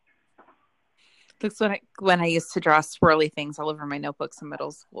 Looks when I used to draw swirly things all over my notebooks in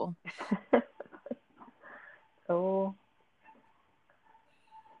middle school. Oh.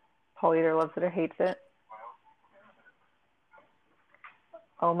 Paul either loves it or hates it.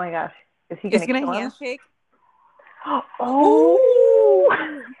 Oh my gosh. Is he going to kill him? Handshake? Oh!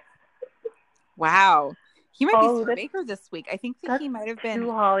 Wow. He might be that's- Starbaker this week. I think that he might have been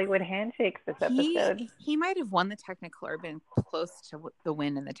two Hollywood handshakes this episode. He might have won the technical or been close to the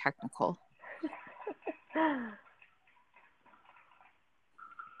win in the technical.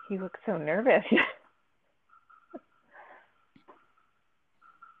 He looks so nervous.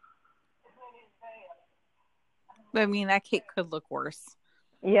 I mean, that cake could look worse.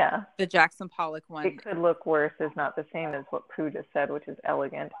 Yeah. The Jackson Pollock one. It could look worse is not the same as what Prue just said, which is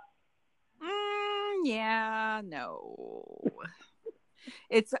elegant. Yeah, no.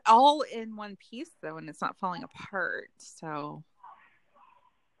 It's all in one piece, though, and it's not falling apart, so...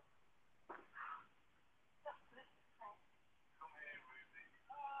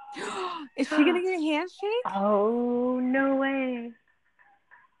 Is she going to get a handshake? Oh, no way.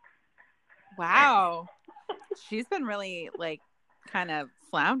 Wow. She's been really, kind of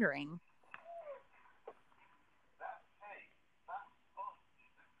floundering.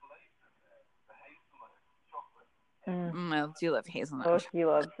 I do love hazelnut. Oh, he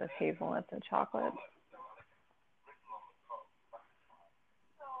loves the hazelnuts and chocolate.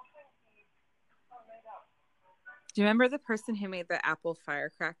 Do you remember the person who made the apple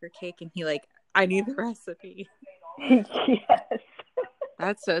firecracker cake and he I need the recipe? Yes.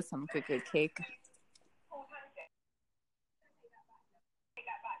 That's so some good cake.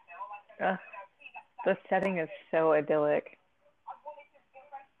 The setting is so idyllic.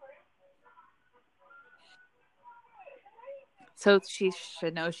 So she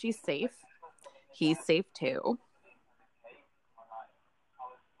should know she's safe. He's safe too.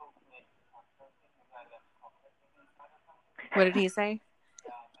 What did he say?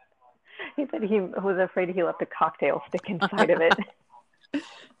 He said he was afraid he left a cocktail stick inside of it.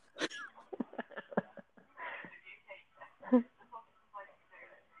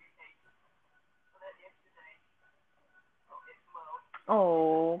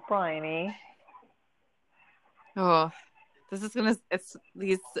 Oh, Bryony. Oh, this is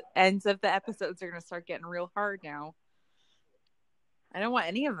these ends of the episodes are gonna start getting real hard now. I don't want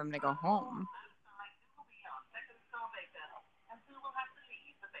any of them to go home.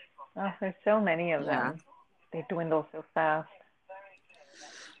 Oh, there's so many of them. They dwindle so fast.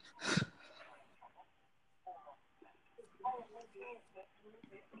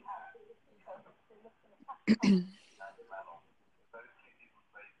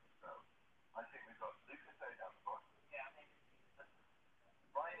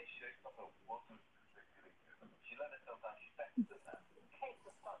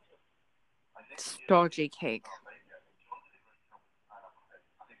 Stodgy cake.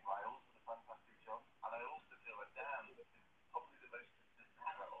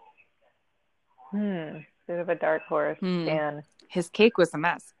 Bit of a dark horse. Dan. His cake was a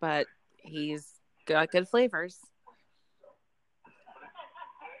mess, but he's got good flavors.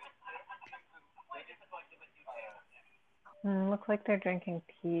 Looks like they're drinking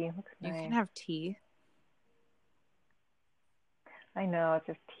tea. Looks nice. You can have tea. I know, it's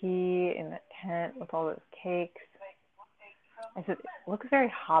just tea in the tent with all those cakes. It looks very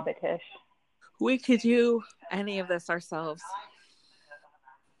hobbitish. We could do any of this ourselves.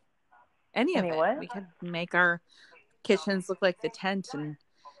 Any of it. What? We could make our kitchens look like the tent and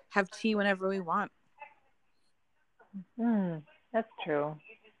have tea whenever we want. That's true.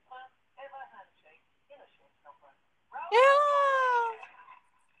 Yeah.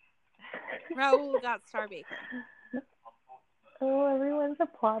 Raul got Starbaker. Oh, everyone's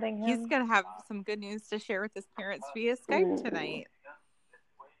applauding him. He's going to have some good news to share with his parents via Skype tonight.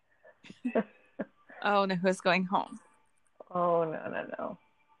 Oh, no, who's going home? Oh, no.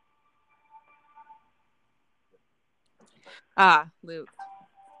 Luke.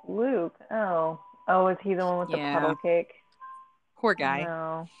 Luke. Oh, is he the one with the puddle cake? Poor guy.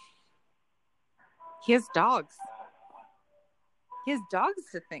 No. He has dogs. He has dogs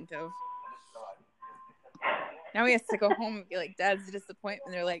to think of. Now he has to go home and be like, Dad's a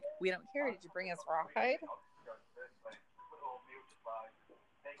disappointment. They're like, we don't care. Did you bring us rawhide?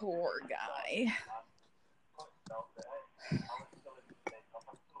 Poor guy.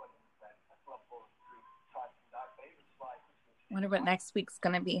 Wonder what next week's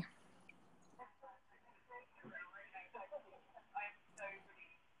going to be.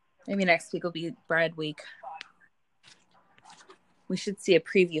 Maybe next week will be bread week. We should see a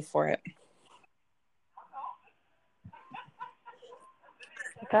preview for it.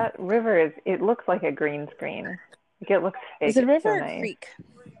 That river it looks like a green screen. It looks fake. Is it a river or nice. creek?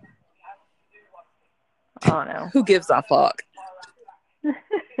 Oh no. Who gives a fuck?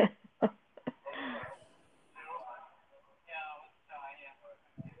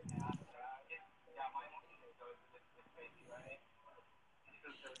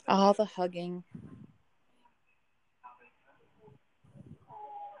 All the hugging.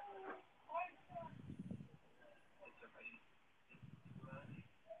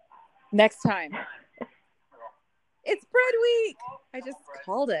 Next time. It's bread week. I just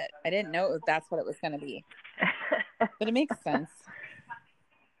called it. I didn't know that's what it was going to be. But it makes sense.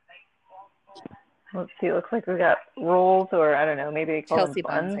 Let's see. It looks like we got rolls, or I don't know. Maybe they call Chelsea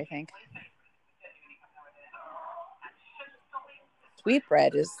them buns. I think.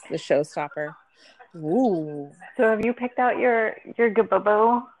 Sweetbread is the showstopper. Ooh. So have you picked out your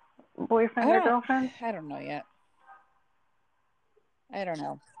Gabobo boyfriend or girlfriend? I don't know yet. I don't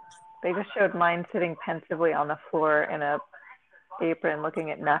know. They just showed mine sitting pensively on the floor in a apron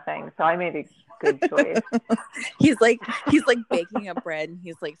looking at nothing. So I made a good choice. he's like baking a bread and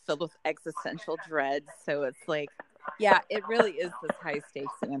he's like filled with existential dread. So it's like, yeah, it really is this high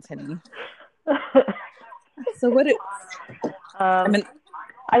stakes, Anthony. So what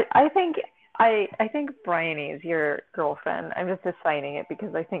I think Bryony is your girlfriend. I'm just assigning it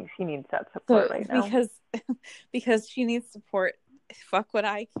because I think she needs that support right now. Because she needs support. Fuck what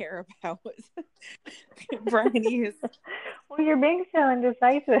I care about. Bryony is. Well, you're being so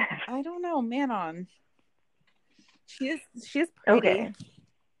indecisive. I don't know, man. She is pretty. Okay.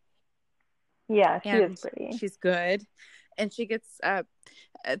 Yeah, she is pretty. She's good, and she gets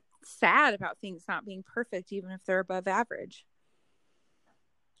sad about things not being perfect, even if they're above average.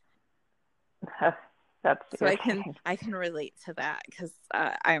 That's so I can relate to that because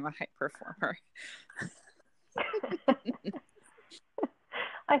I am a high performer.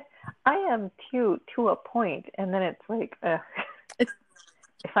 I am to a point, and then it's like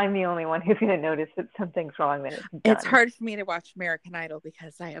if I'm the only one who's going to notice that something's wrong, then it's done. It's hard for me to watch American Idol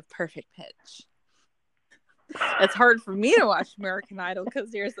because I have perfect pitch. It's hard for me to watch American Idol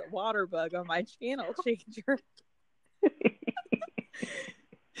because there's a water bug on my channel changer.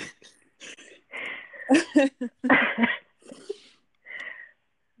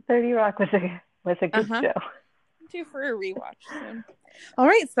 30 Rock was a good show. Due for a rewatch soon. All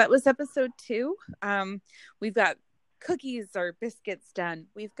right, so that was episode 2. We've got cookies or biscuits done.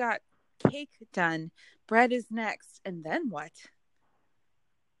 We've got cake done. Bread is next, and then what?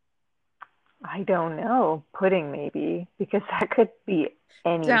 I don't know. Pudding maybe, because that could be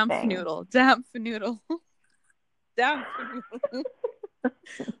anything. Damp noodle.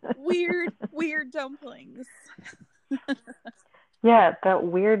 Weird dumplings. Yeah, that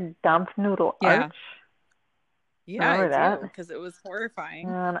weird dump noodle arch. Yeah, I do, because it was horrifying.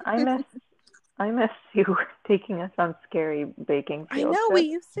 And I miss you taking us on scary baking field I know, trips. We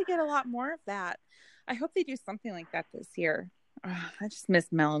used to get a lot more of that. I hope they do something like that this year. I just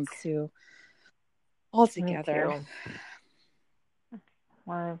miss melon stew altogether.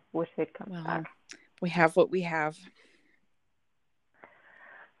 Well, I wish they'd come back. We have what we have.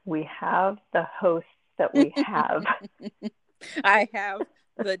 We have the hosts that we have. I have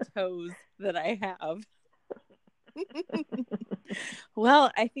the toes that I have.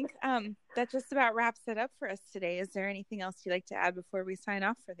 Well, I think that just about wraps it up for us today. Is there anything else you'd like to add before we sign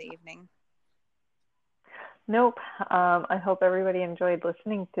off for the evening? Nope. I hope everybody enjoyed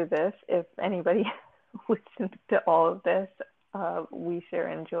listening to this. If anybody listened to all of this, we sure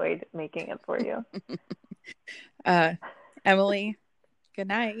enjoyed making it for you. Emily, good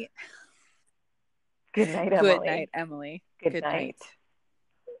night. Good night, Emily. Good night, Emily. Good night.